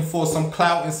just looking for some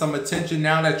clout and some attention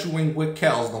now that you ain't with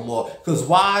Kel's no more. Because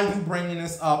why are you bringing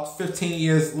this up 15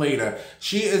 years later?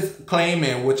 She is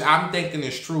claiming, which I'm thinking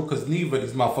is true because neither of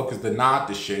these motherfuckers denied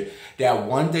the shit, that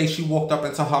one day she walked up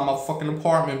into her motherfucking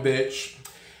apartment, bitch,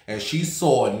 and she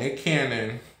saw Nick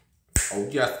Cannon. Oh,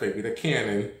 yes, baby, the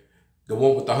Cannon. The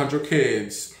one with the 100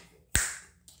 kids.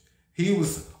 He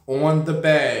was on the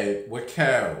bed with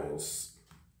Kel's.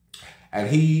 And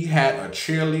he had a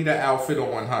cheerleader outfit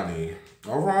on, honey.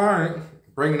 All right.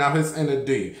 Bringing out his inner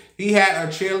D. He had a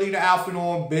cheerleader outfit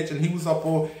on, bitch, and he was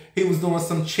doing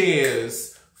some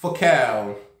cheers for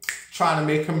Kel, trying to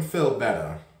make him feel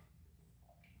better.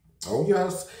 Oh,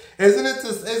 yes. Isn't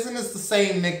this the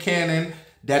same Nick Cannon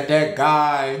that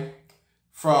guy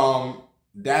from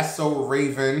That's So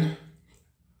Raven?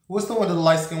 What's the one, the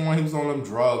light-skinned one? He was on them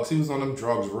drugs. He was on them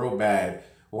drugs real bad.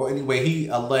 Well, anyway, he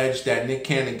alleged that Nick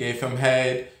Cannon gave him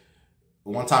head.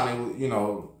 One time,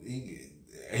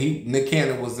 Nick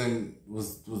Cannon was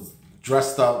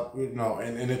dressed up, in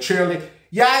a cheerleader.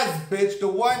 Yes, bitch,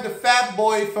 the fat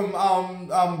boy from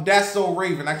That's So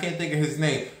Raven. I can't think of his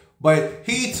name. But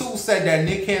he too said that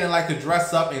Nick Cannon liked to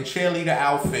dress up in cheerleader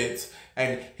outfits,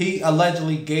 and he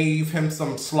allegedly gave him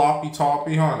some sloppy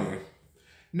toppy honey.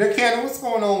 Nick Cannon, what's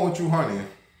going on with you, honey?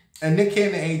 And Nick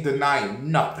Cannon ain't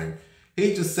denying nothing.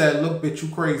 He just said, look, bitch, you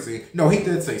crazy. No, he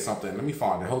did say something. Let me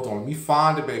find it. Hold on. Let me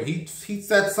find it, baby. He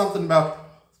said something about...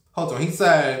 Hold on. He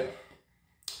said...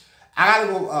 I gotta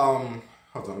go...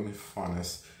 Hold on. Let me find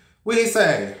this. What did he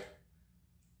say?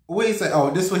 What did he say? Oh,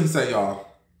 this is what he said, y'all.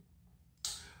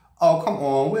 Oh, come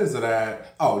on. Where is it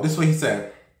at? Oh, this is what he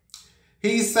said.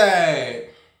 He said...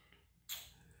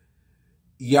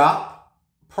 Yup.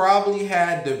 Probably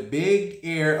had the big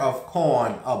ear of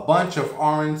corn, a bunch of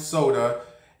orange soda,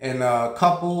 and a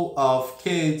couple of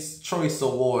Kids' Choice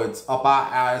Awards up our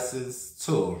asses,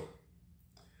 too.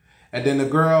 And then the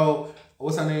girl,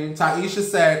 what's her name? Taisha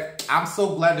said, I'm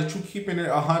so glad that you keeping it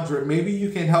 100. Maybe you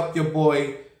can help your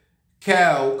boy,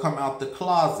 Cal, come out the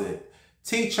closet.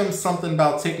 Teach him something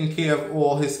about taking care of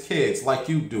all his kids like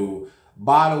you do.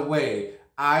 By the way,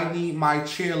 I need my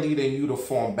cheerleading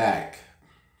uniform back.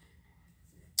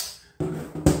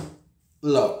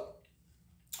 Look.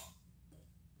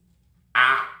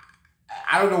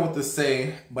 I don't know what to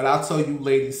say, but I'll tell you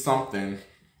ladies something.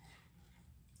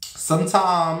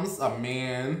 Sometimes a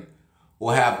man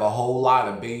will have a whole lot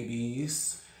of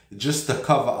babies just to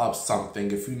cover up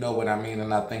something, if you know what I mean,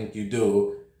 and I think you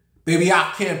do. Baby,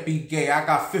 I can't be gay. I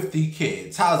got 50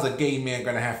 kids. How's a gay man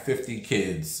gonna have 50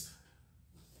 kids?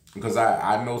 Because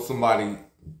I know somebody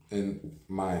in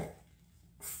my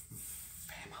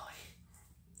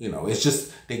it's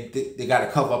just, they got to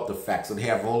cover up the facts. So they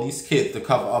have all these kids to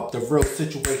cover up the real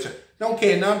situation. Don't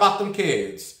care nothing about them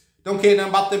kids. Don't care nothing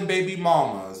about them baby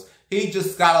mamas. He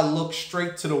just got to look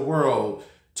straight to the world,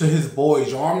 to his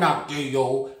boys. Yo, I'm not gay,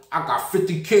 yo. I got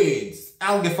 50 kids. I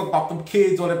don't give a fuck about them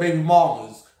kids or the baby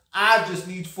mamas. I just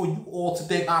need for you all to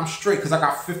think I'm straight because I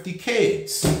got 50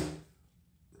 kids.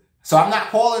 So I'm not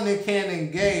calling Nick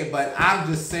Cannon gay, but I'm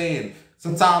just saying...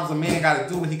 Sometimes a man got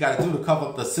to do what he got to do to cover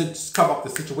up the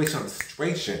situation of the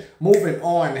situation. Moving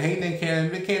on. Hey, Nick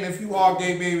Cannon. Nick Cannon, if you are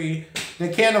gay, baby,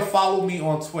 Nick Cannon follow me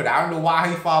on Twitter. I don't know why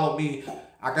he followed me.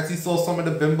 I guess he saw some of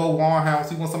the bimbo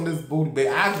Warhouse. He wants some of this booty, baby.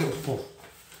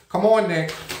 Come on,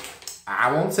 Nick.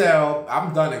 I won't tell.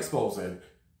 I'm done exposing.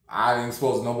 I didn't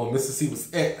expose no more. Mr. C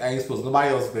was it. I ain't exposed nobody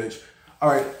else, bitch. All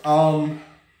right.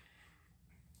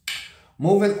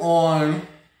 Moving on.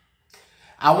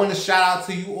 I want to shout out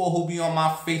to you all who be on my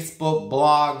Facebook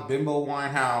blog, Bimbo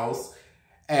Winehouse.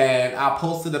 And I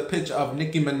posted a picture of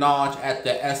Nicki Minaj at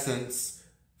the Essence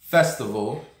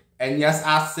Festival. And yes,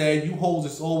 I said, you hoes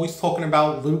is always talking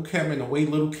about Lil' Kim and the way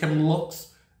Lil' Kim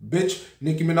looks. Bitch,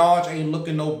 Nicki Minaj ain't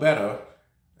looking no better.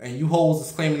 And you hoes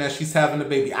is claiming that she's having a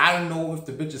baby. I don't know if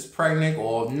the bitch is pregnant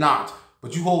or not.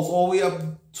 But you hoes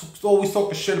always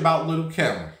talking shit about Lil'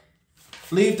 Kim.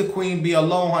 Leave the queen be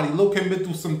alone, honey. Lil' Kim been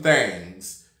through some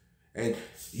things. And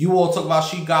you all talk about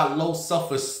she got low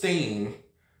self-esteem.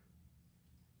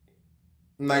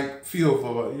 Like, few of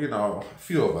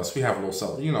us, we have low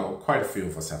quite a few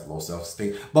of us have low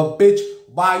self-esteem. But bitch,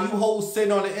 why you hoes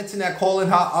sitting on the internet calling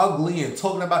her ugly and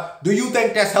talking about, do you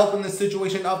think that's helping the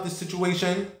situation of the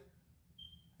situation?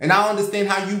 And I understand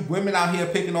how you women out here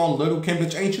picking on Lil' Kim,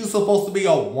 bitch. Ain't you supposed to be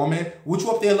a woman? What you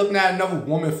up there looking at another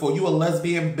woman for? You a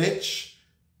lesbian, bitch?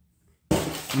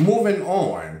 Moving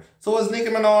on. So is Nicki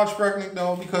Minaj pregnant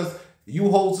though? Because you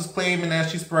hoes is claiming that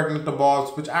she's pregnant at the bars,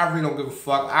 which I really don't give a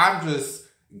fuck. I'm just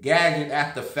gagging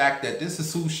at the fact that this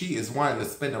is who she is wanting to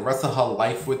spend the rest of her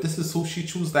life with. This is who she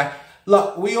chooses to...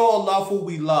 Look, we all love who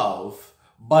we love,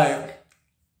 but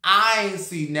I ain't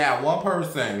seen now one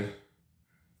person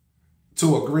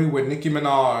to agree with Nicki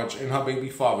Minaj and her baby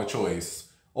father choice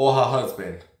or her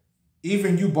husband.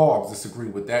 Even you Barbs disagree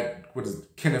with that,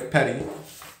 with Kenneth Petty.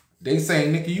 They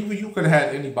saying, Nicki, you could have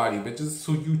had anybody, but this is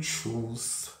who you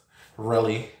choose.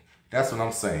 Really? That's what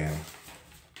I'm saying.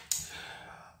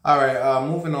 All right,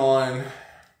 moving on.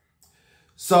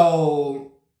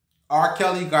 So, R.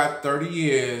 Kelly got 30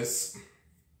 years.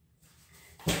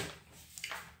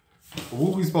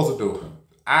 What we supposed to do?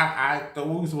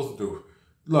 What we supposed to do?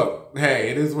 Look,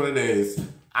 hey, it is what it is.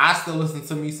 I still listen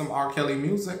to me some R. Kelly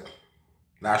music.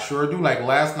 I sure do. Like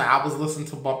last night, I was listening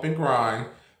to Bump and Grind.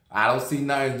 I don't see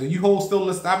nothing. Do you hoes still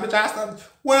listen? What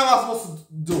am I supposed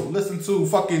to do? Listen to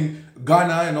fucking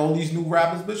Gunna and all these new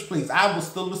rappers? Bitch, please. I will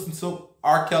still listen to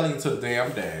R. Kelly until the day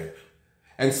I'm dead.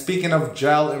 And speaking of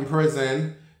jail and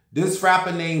prison, This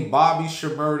rapper named Bobby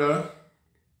Shmurda,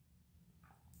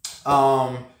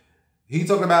 he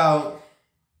talking about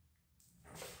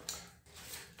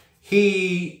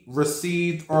he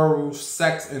received oral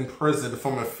sex in prison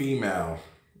from a female.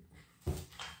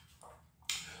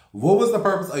 What was the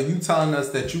purpose of you telling us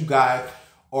that you got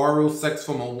oral sex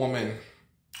from a woman?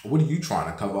 What are you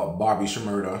trying to cover up, Bobby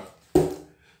Shmurda?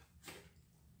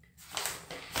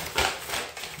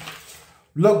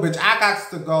 Look, bitch, I got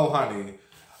to go, honey.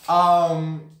 I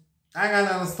ain't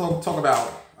got nothing to talk about.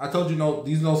 I told you,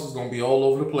 these notes is going to be all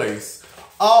over the place.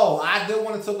 Oh, I did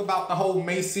want to talk about the whole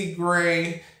Macy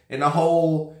Gray and the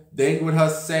whole thing with her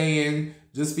saying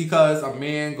just because a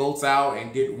man goes out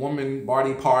and get woman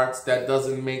body parts, that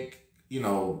doesn't make,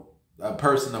 a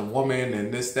person a woman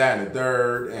and this, that, and the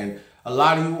third. And a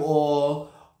lot of you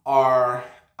all are,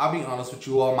 I'll be honest with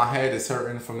you all, my head is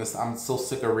hurting from this. I'm so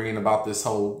sick of reading about this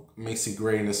whole Macy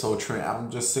Gray and this whole trend. I'm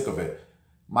just sick of it.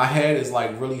 My head is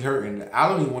like really hurting. I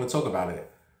don't even want to talk about it.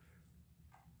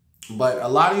 But a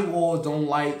lot of you all don't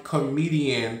like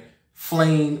comedian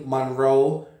Flame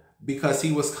Monroe because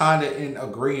he was kind of in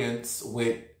agreement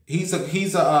with, he's a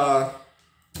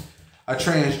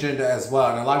transgender as well.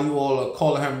 And a lot of you all are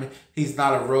calling him, he's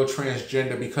not a real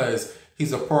transgender because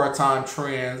he's a part-time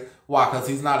trans. Why? Because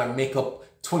he's not a makeup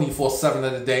 24/7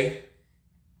 of the day.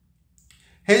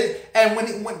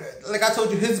 Like I told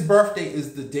you, his birthday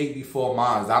is the day before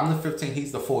mine. I'm the 15th,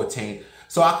 he's the 14th.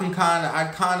 So I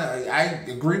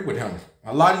agree with him.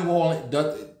 A lot of you all,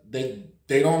 they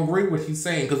don't agree with what he's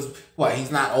saying because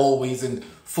he's not always in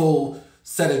full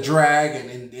set of drag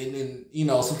and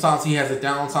sometimes he has a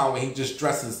downtime where he just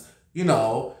dresses,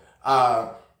 my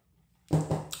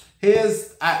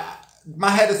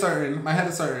head is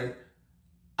hurting.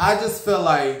 I just feel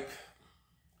like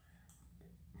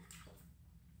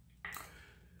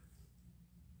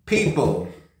people,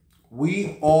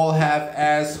 we all have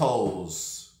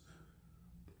assholes.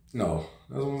 No,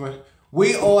 that's what I'm saying.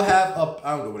 We all have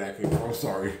I don't know where that came from. I'm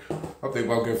sorry. I'm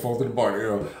thinking about getting phone to the bar.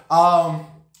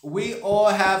 We all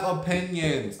have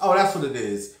opinions. Oh, that's what it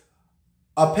is.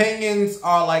 Opinions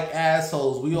are like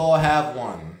assholes. We all have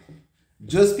one.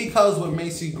 Just because with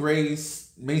Macy Gray, is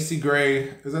that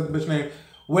the bitch name?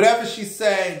 Whatever she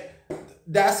said,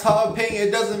 that's her opinion.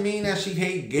 It doesn't mean that she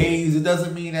hate gays. It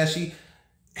doesn't mean that she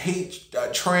hate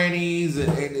trannies.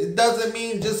 And it doesn't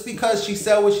mean just because she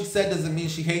said what she said doesn't mean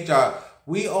she hates y'all.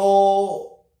 We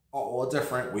all are all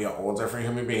different. We are all different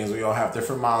human beings. We all have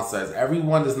different mindsets.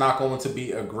 Everyone is not going to be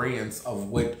agreeance of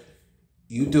what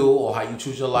you do or how you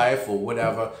choose your life or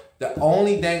whatever. The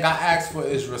only thing I ask for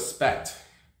is respect.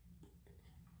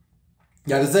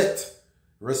 That is it.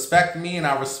 Respect me and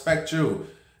I respect you.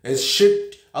 It's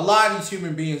shit. A lot of these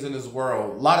human beings in this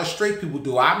world, a lot of straight people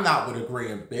do. I'm not with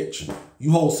agreeing, bitch.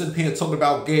 You hoes sit here talking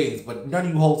about gays, but none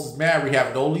of you hoes is married,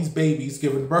 having all these babies,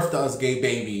 giving birth to us gay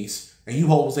babies, and you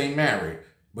hoes ain't married.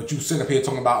 But you sit up here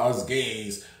talking about us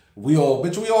gays. We all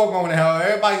going to hell.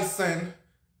 Everybody's sin.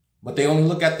 But they only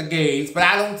look at the gays. But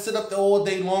I don't sit up there all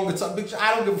day long and talk, bitch,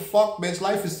 I don't give a fuck, bitch.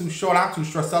 Life is too short. I'm too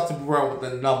stressed out to be around with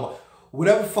the number.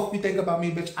 Whatever the fuck you think about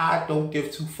me, bitch, I don't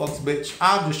give two fucks, bitch.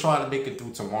 I'm just trying to make it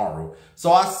through tomorrow.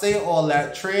 So I say all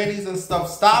that. Trannies and stuff,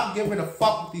 stop giving a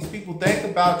fuck what these people think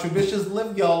about you, bitch. Just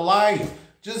live your life.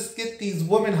 Just get these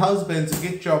women husbands and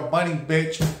get your money,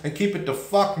 bitch, and keep it the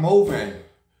fuck moving.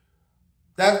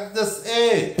 That's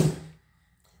it.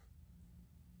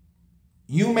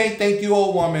 You may think you're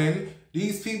a woman.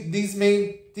 These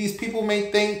people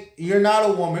may think you're not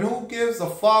a woman. Who gives a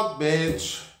fuck,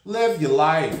 bitch? Live your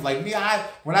life. Like me,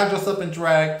 when I dress up in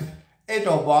drag, it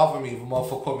don't bother me if a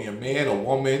motherfucker call me a man or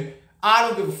woman. I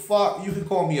don't give a fuck. You can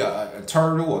call me a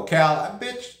turtle or a cow.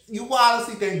 Bitch, you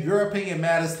honestly think your opinion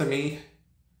matters to me?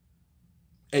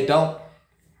 It don't.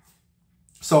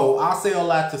 So I'll say all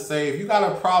that to say, if you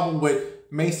got a problem with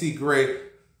Macy Gray,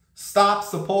 stop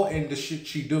supporting the shit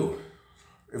she do.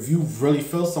 If you really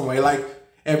feel some way. Like,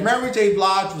 if Mary J.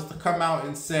 Blige was to come out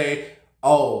and say,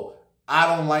 oh,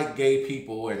 I don't like gay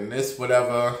people and this,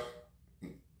 whatever,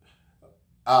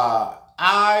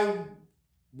 I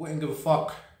wouldn't give a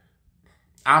fuck.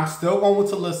 I'm still going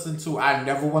to listen to I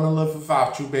Never Want to Live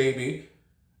Without You, Baby,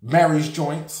 Mary's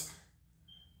Joints.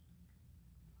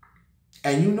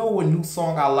 And you know what new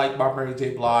song I like by Mary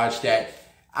J. Blige? That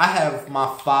I have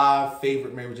my 5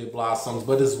 favorite Mary J. Blige songs,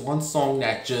 but there's one song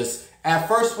that just, at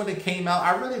first when it came out,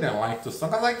 I really didn't like this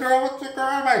song. I was like, girl,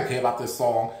 everybody care about this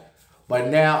song. But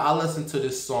now I listen to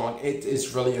this song. It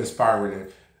is really inspiring.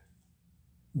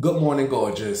 Good Morning,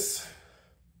 Gorgeous.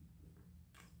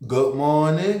 Good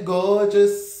morning,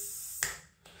 gorgeous.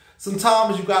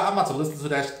 Sometimes I'm about to listen to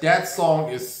that. That song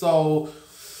is so,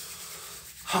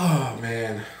 oh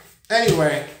man.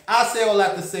 Anyway, I say all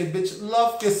that to say, bitch,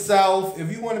 love yourself. If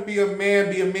you want to be a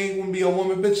man, be a woman, be a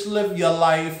woman, bitch, live your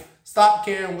life. Stop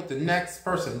caring what the next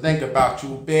person think about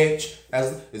you, bitch.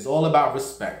 As it's all about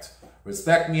respect.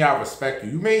 Respect me, I respect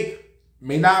you. You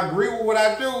may not agree with what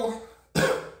I do,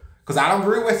 because I don't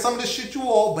agree with some of the shit you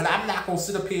all, but I'm not going to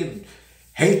sit up here and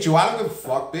hate you. I don't give a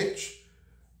fuck, bitch.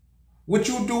 What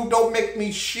you do don't make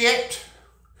me shit.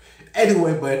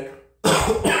 Anyway, but,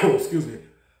 excuse me.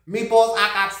 Meatballs,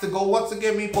 I got to go. Once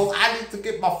again, Meatballs, I need to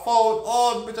get my phone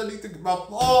on, bitch. I need to get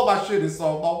all my shit is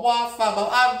on. My Wi-Fi,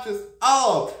 I'm just,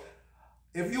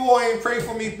 If you all ain't pray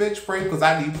for me, bitch, pray, because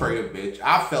I need prayer, bitch.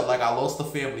 I felt like I lost a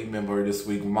family member this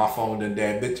week with my phone and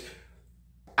dad, bitch.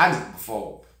 I need the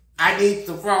phone. I need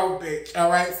the phone, bitch.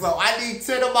 All right, so I need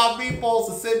 10 of my meatballs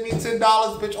to send me $10,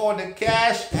 bitch, on the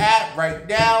Cashapp right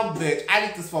now, bitch. I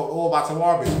need this phone all by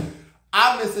tomorrow, bitch.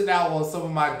 I'm missing out on some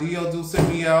of my deal do send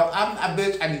me out.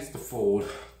 Bitch, I need the food.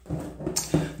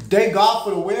 Thank God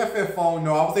for the welfare phone,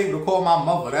 though. I was able to call my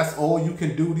mother. That's all you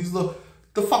can do. These little,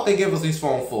 the fuck they give us these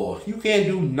phones for? You can't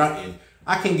do nothing.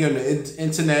 I can't get on the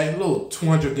internet, little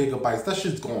 200 gigabytes. That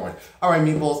shit's gone. All right,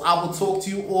 meatballs, I will talk to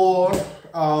you all.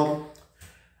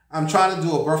 I'm trying to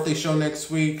do a birthday show next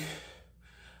week.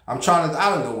 I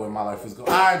don't know where my life is going.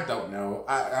 I don't know.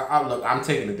 Look, I'm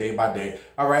taking it day by day.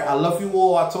 All right, I love you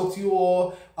all. I talk to you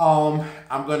all.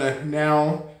 I'm going to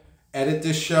now edit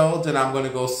this show. Then I'm going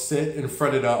to go sit in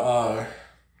front of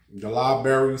the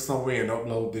library somewhere and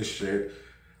upload this shit.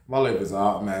 My life is a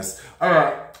hot mess. All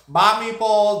right, bye,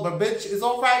 meatballs. But, bitch, it's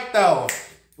all right, though.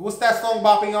 What's that song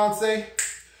by Beyonce?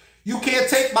 You can't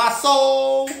take my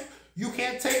soul. You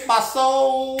can't take my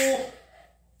soul.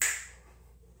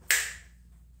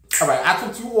 All right, I'll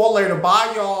talk to you all later.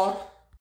 Bye, y'all.